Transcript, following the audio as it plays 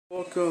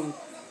Welcome,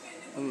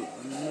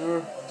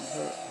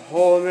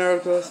 Whole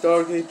America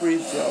Starcade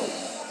Preshow.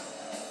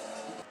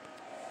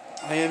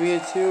 I am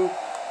here too.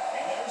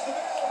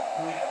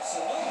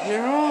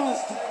 You're on.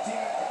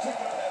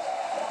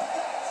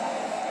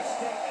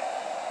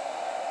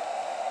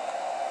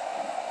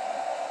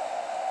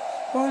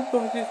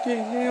 Spongebob just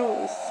getting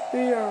nailed with a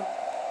spear.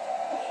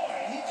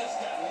 He just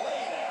got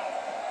laid out.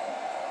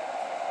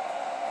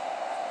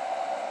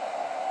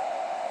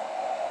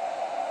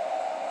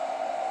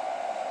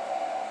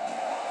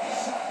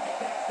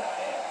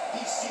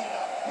 He's seated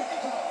up. Here he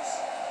comes.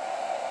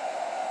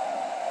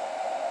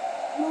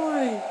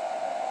 Why?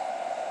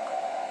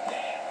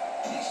 Damn,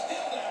 he's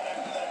still down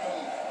after that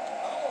move.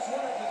 I almost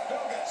wondered if his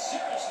bell got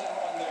seriously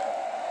wrong there.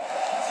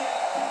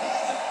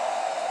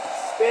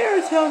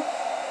 Spears him.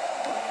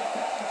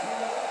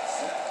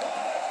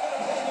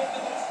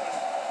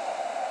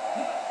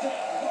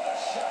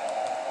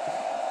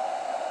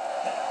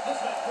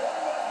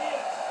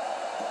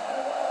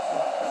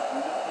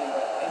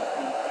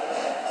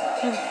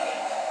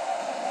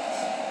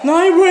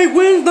 Nightbreak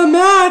wins the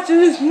match and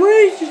it's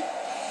reached.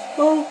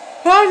 Oh,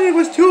 Patrick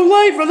was too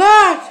late for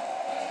that.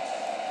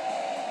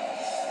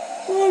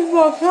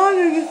 Spongebob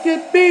Patrick just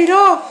get beat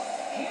up.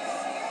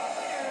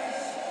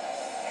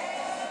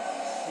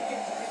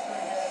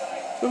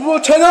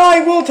 Well,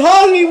 tonight, will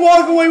Tommy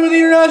walk away with the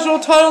international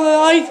title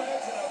tonight?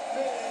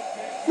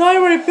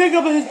 Nightbreak pick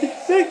up his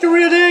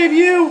victory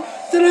debut.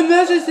 Send a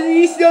message to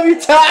the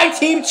ECW Tag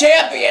Team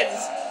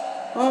Champions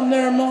on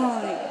their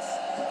minds.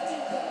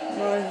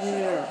 Right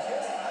here.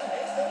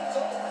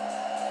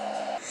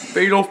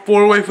 Fatal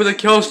 4-way for the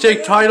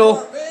Kelpshake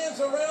title.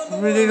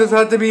 He doesn't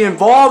have to be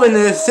involved in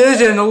the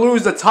decision to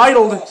lose the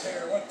title.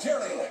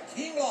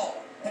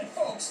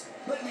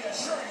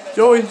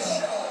 Joey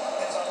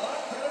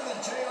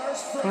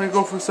trying to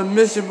go for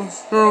submission,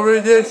 but Earl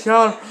really did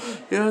count.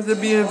 He has to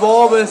be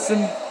involved in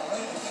some.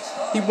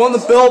 He won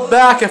the belt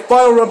back at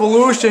Final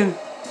Revolution.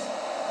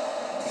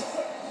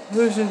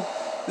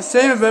 The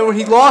same event when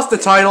he lost the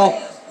title.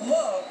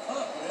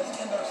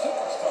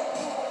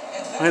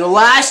 And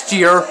last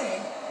year.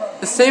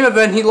 The same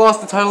event he lost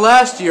the title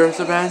last year's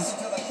event.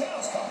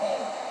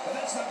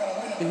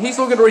 And he's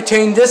looking to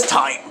retain this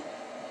time.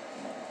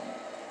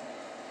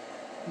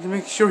 To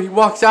make sure he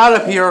walks out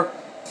of here.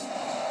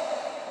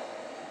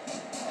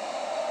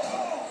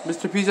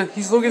 Mr. Pizza,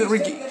 he's looking at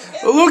regain.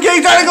 Look,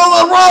 he's trying to go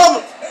to the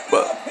rub!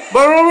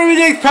 But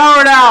everything's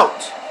powered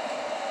out.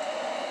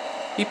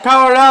 He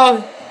powered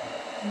out.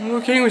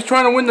 Luke King was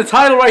trying to win the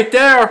title right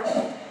there.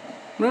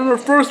 Remember,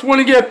 first one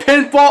to get a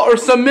pinfall or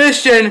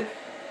submission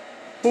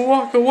will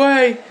walk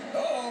away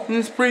in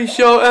this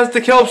pre-show as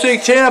the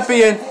Kelpshake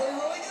champion.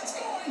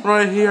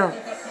 Right here.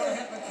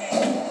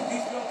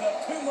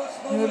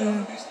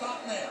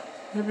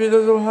 Maybe he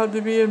doesn't have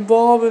to be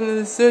involved in the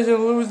decision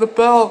to lose the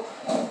belt.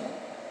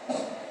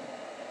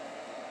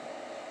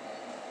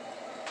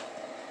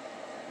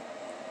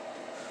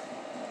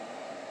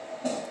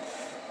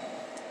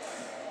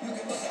 You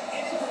can look at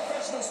any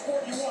professional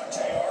sport you want,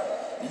 JR,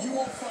 and you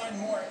won't find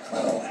more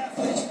incredible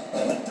athletes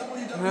than the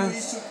WWE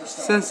superstars.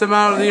 Sends him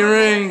out of the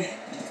ring.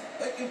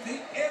 They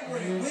compete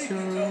every week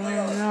until they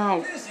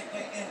are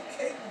physically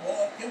incapable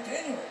of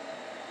continuing.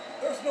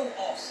 There's no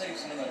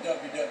off-season in the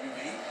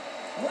WWE.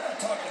 We're not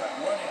talking about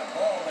running a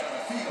ball down the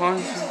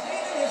field. He's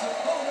beating his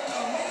opponent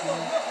a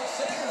minimum level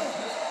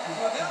sentences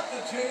without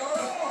the JR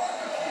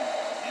barbecue.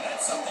 And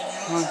that's something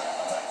you lose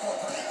appetite for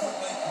pretty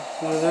quickly.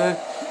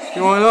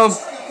 You want them?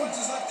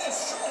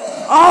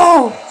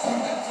 Oh!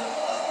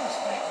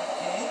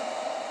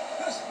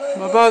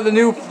 About the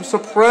new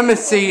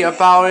supremacy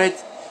about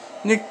it.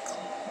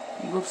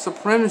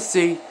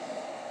 Supremacy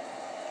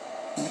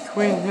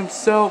between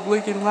himself,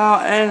 Lincoln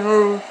Loud, and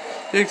her.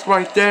 It's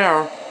right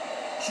there.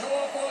 Show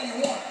off all you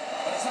want,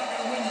 but it's not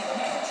going to win you the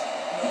match.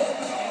 No,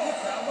 but getting the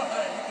crowd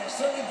behind you can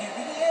certainly give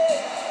you the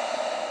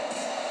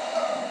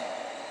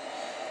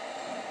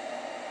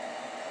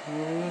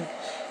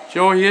edge.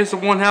 Joey is the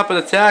one half of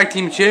the tag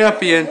team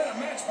champion.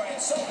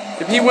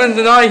 If he wins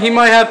tonight, he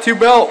might have 2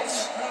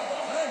 belts.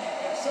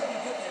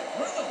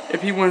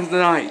 If he wins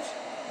tonight,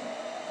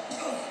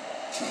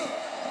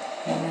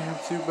 he may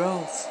have 2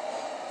 belts.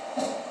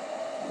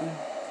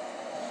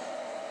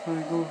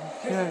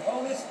 Okay.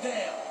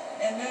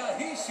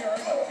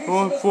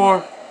 Going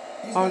for.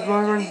 I was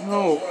wondering.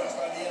 No.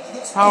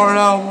 Powered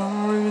out.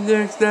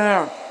 Everything's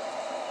there.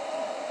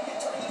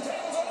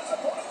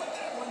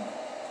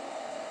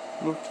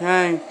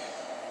 Okay.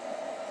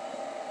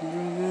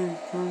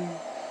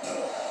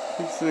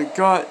 Fix the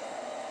gut.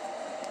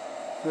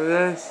 For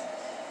this.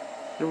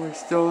 We're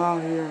still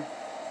out here.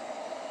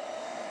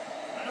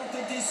 I don't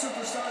think these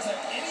superstars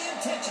have any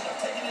intention of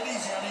taking it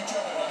easy on each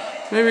other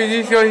tonight. Maybe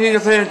these guys need to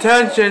pay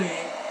attention.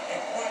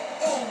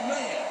 Oh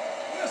man,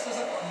 this is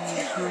a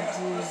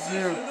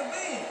position to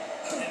be.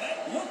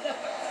 Look at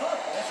the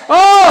confidence.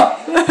 Oh!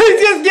 He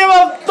just give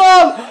a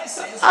thumb!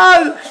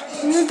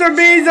 Mr.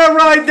 B's are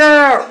right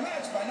there!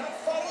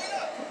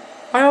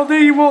 I don't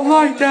think he won't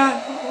like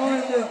that.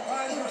 What is it?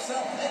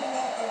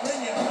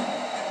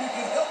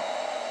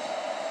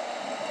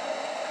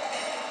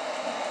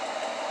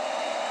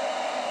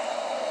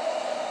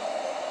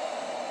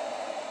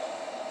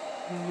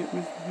 Get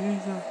Mr.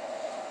 Pizza.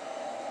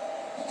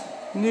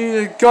 Need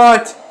a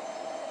gut.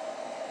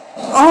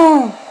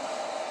 Oh!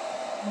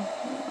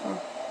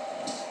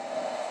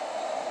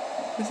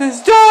 It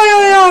says Joey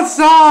on the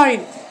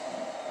outside!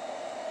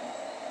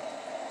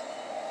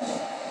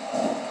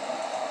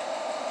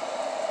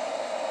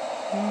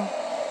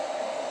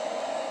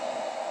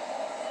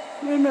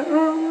 Wait a minute,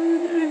 Earl,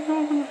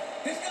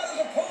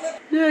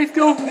 yeah, he's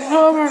going for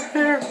cover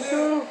here.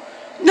 No!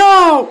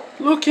 No!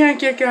 Luke can't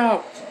kick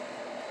out.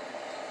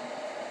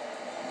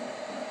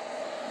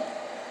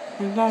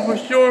 He's not for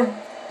sure.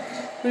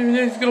 Maybe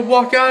he's gonna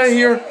walk out of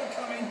here.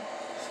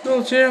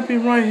 Still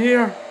champion right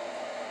here.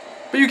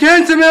 But you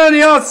can't submit on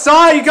the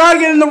outside. You gotta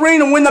get in the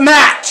ring and win the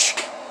match.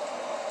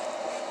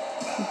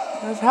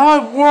 That's how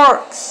it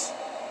works.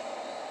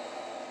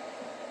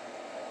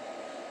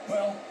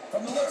 Well,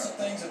 from the looks of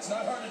things, it's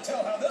not hard to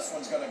tell how this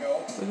one's gonna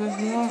go. But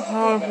that's not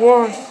how it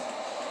works.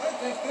 I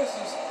think this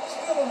is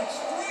still an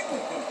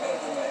extremely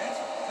competitive match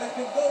that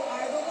could go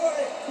either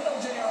way. You know,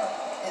 JR,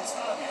 it's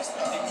obvious.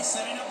 I think he's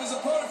setting up his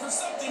opponent for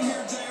something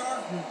here,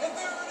 JR. And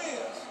there it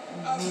is.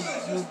 A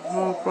vicious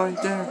ball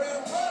right there.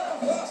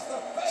 across the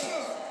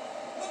face.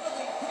 Look at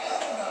the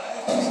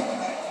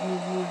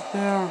Right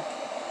there.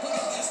 Look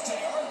at this,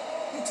 JR.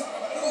 You talk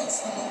about old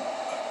school.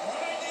 A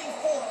grinding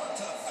forearm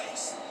to the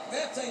face.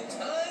 That's a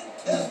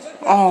time-tested.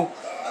 Oh.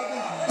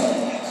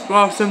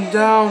 Drops him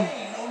down.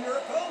 On your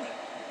opponent.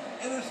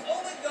 And it's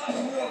only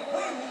gotten more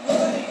brutal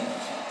with age.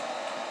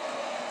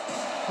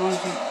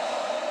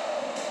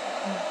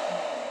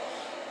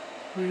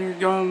 We're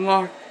gonna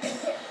unlock.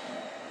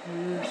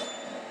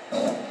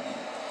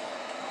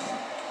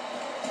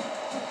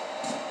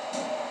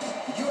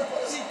 What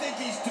does he think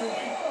he's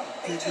doing?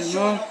 He's just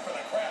showing up for the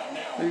crowd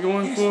now. They're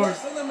going for.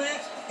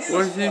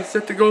 What is he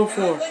set to go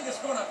for? I think it's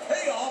going to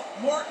pay off,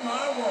 mark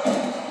my words.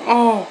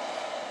 Oh.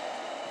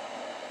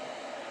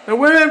 And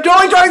wait a minute,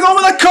 Joey trying to go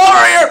over the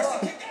cover here!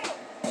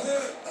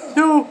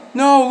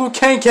 No, Luke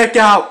can't kick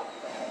out.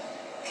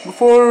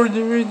 Before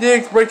the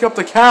Diggs break up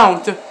the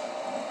count. Hey,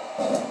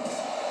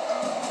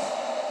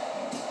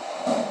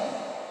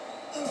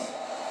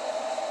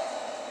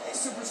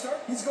 superstar,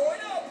 he's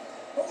going up.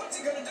 But what's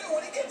he going to do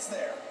when he gets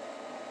there?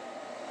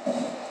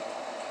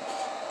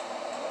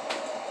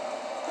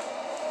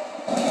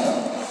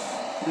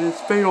 In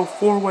this fatal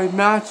four-way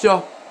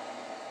matchup.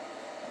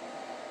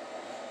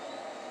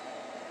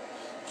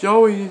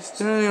 Joey is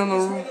standing on the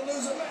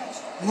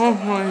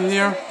rope right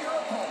here.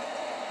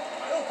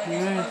 I don't think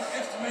he's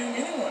underestimating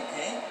anyone,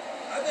 King.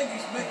 I think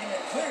he's making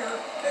it clear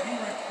that he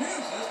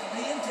refuses to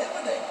be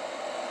intimidated.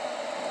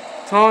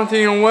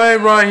 Taunting away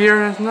right here.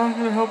 That's not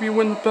going to help you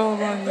win the belt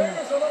right And here.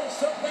 there's a little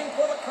something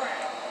for the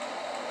crowd.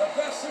 The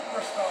best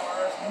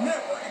superstars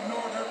never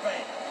ignore their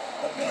fans.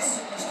 The best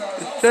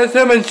superstars It says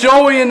him and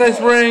Joey in this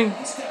ring.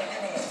 instead of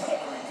giving them time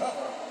to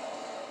recover.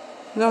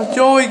 Now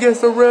Joey gets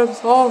the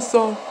ribs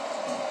also.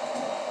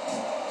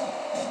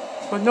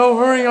 But no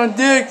hurry on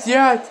Diggs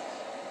yet.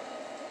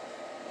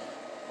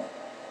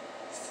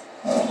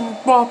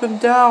 Bop him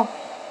down.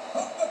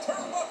 Up the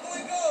turnbuckle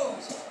he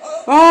goes.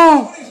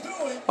 Oh! What he's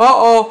doing.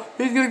 Uh-oh.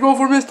 He's going to go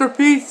for Mr.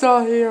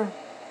 Pizza here.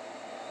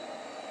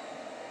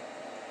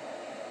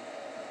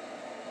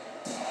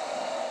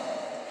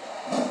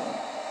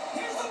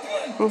 Here's the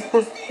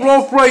pin.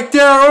 Rope right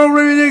there. Earl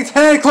Raymond's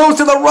hand close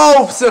to the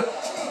ropes.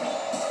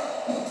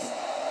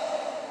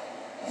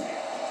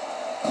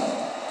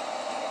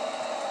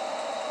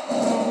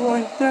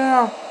 Right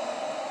there.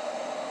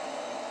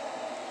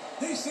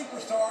 These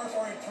superstars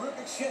are in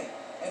terrific shape,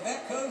 and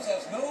that comes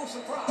as no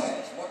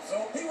surprise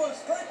whatsoever. He went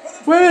straight for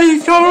the Wait,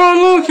 he's coming on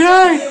Luke.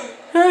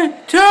 Hey,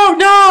 two,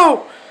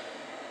 no.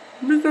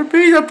 Mr.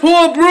 Pizza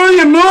pull a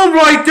brilliant move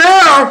right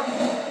there.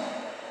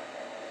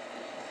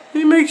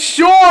 He makes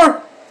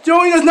sure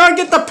Joey does not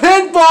get the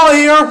pinfall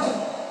here.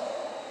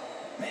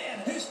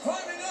 Man, he's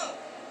climbing up.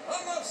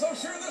 I'm not so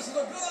sure this is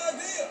a good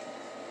idea.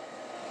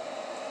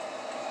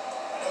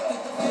 I don't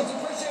think the fans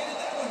appreciated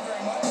that one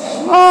very much.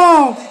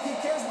 Oh. I think he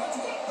cares much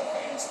what the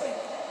fans think.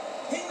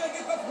 He may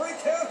get the 3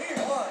 count here.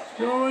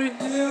 Joey,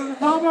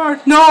 how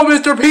about... No,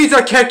 Mr.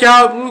 Pizza kick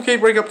out. Luke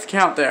can't break up the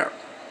count there.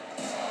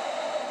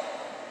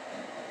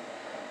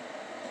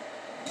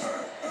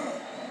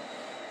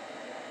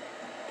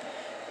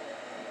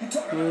 You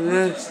talk about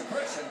ruthless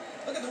aggression.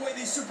 Look at the way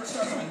these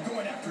superstars have been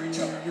going after each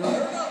other. They're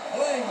not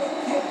playing with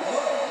kid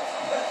gloves,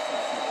 that's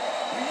for sure.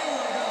 We knew we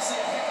were going to see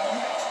a heck of a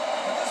match,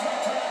 but this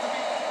might turn out to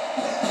be...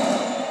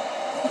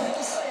 I hate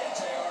to say it,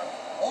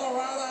 JR. All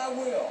right, I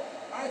will.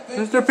 I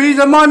think Mr.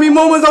 Pizza might be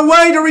moments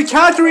away to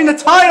recapturing the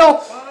title.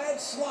 fine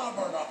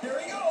slobber. Here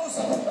he goes.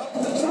 Up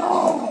the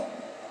top.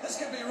 This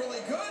could be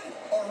really good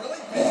or really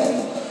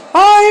bad.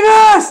 Oh, he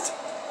missed.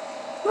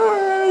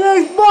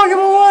 He's blocking him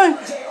away.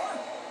 JR.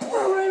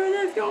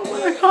 Raymond going for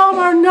the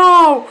cover.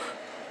 No.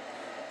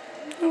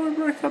 Joey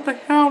breaks up the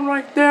count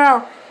right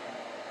there.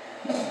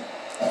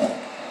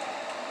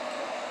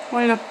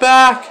 Laying it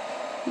back.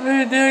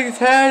 Really dig his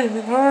head. It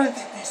I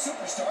hurts. think these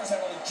superstars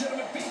have a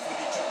legitimate beef with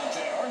each other,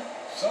 JR.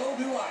 So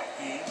do I,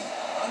 King.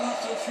 I'm not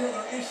so sure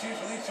their issues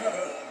with each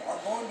other are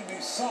going to be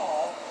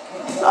solved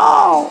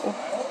No!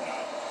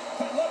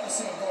 I'd love to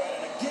see him go at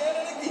it again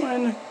and again. Oh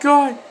my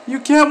God, you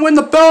can't win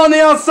the belt on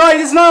the outside.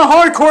 It's not a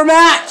hardcore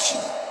match.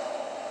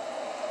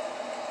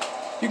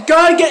 You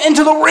gotta get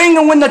into the ring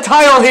and win the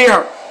title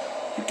here.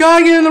 You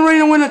gotta get in the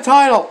ring and win the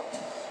title.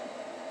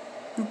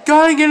 You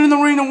gotta get in the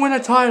ring and win a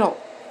title.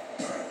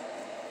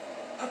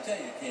 I'll tell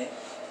you, King.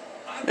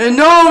 And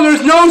no,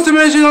 there's no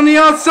submission on the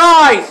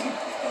outside.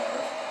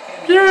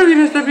 Seriously,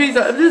 Mr.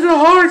 Pizza, if this is a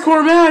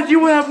hardcore match, you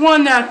would have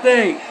won that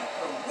thing.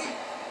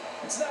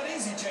 It's not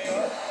easy,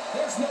 JR.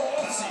 There's no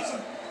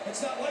off-season.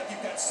 It's not like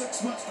you've got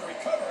 6 months to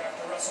recover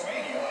after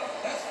WrestleMania.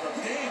 That's for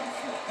damn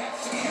sure. That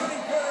security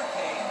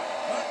barricade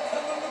might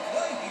come into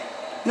play here.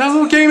 Now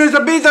who came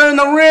Mr. Pizza in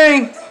the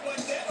ring?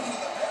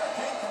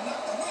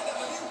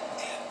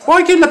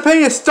 Why can't the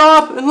pain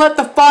stop and let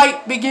the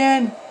fight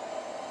begin?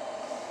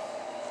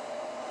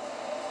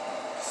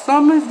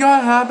 Something's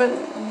gotta happen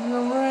in the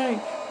ring.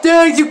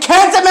 Dude, you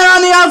can't submit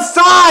on the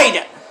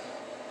outside!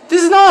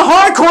 This is not a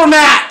hardcore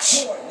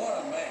match! Boy,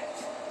 what a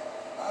match.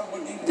 I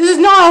wouldn't even... This is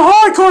not a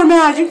hardcore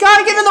match! You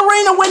gotta get in the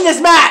ring to win this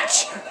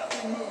match!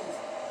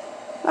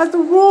 That's the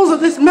rules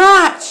of this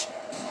match!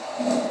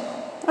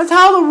 That's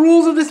how the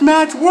rules of this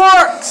match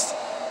works!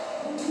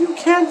 You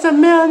can't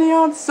submit on the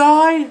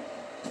outside!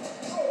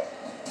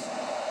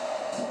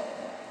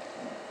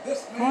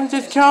 Why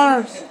just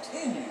counters?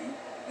 Continue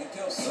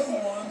until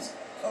someone's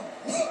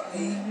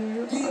completely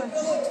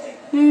debilitated.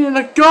 In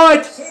the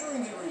gut!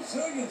 Considering the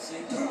resiliency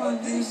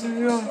of these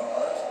superstars,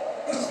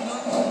 it's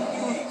not going to be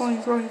easy.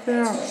 Points right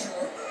there. For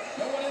sure.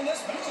 No one in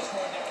this match is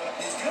going down like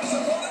these guys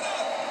are going up.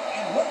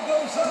 And what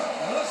goes up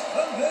must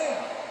come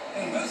down.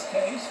 In this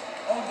case,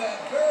 on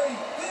that very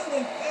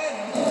thinly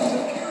padded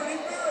security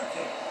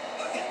barricade.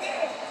 Look at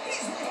that!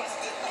 He's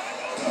busted right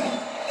open!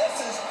 This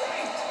is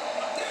great!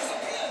 There's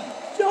a pin!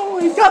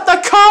 Joey's got the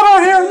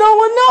cover here! No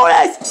one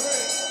noticed!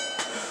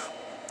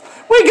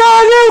 We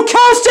got a new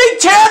Kelpshake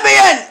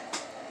Champion!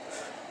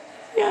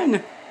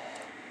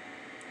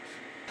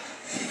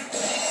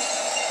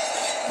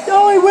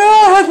 Joey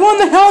Will has won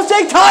the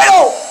Kelpshake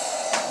title!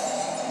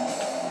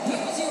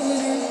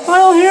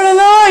 Title here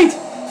tonight!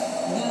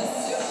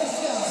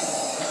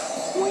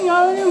 We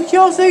got a new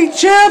Kelpshake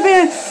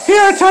Champion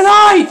here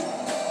tonight!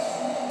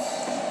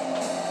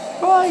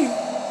 Right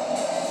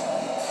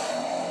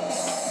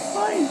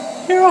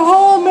here at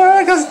All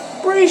America's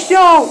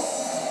Preshow!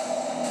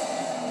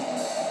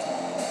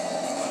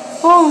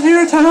 All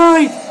here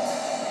tonight!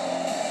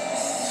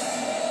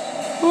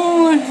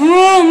 Holy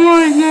crap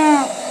right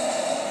now!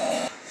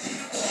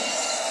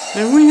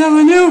 And we have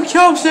a new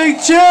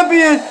Kelpshake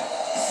Champion!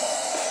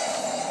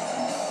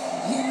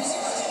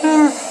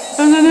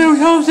 And a new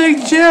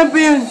Kelpshake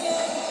Champion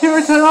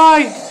here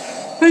tonight!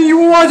 Thank you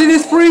for watching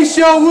this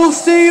pre-show. We'll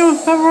see you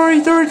February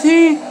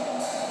 13th.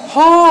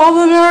 Hall of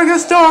America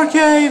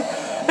Starcade.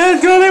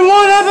 It's gonna be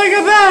one epic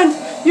event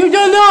you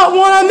do not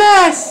want to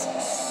miss!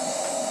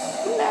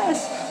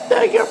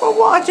 Thank you for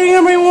watching,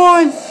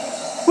 everyone!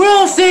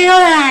 We'll see you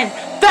then!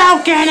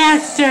 Falcon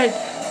Exit!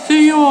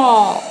 See you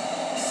all!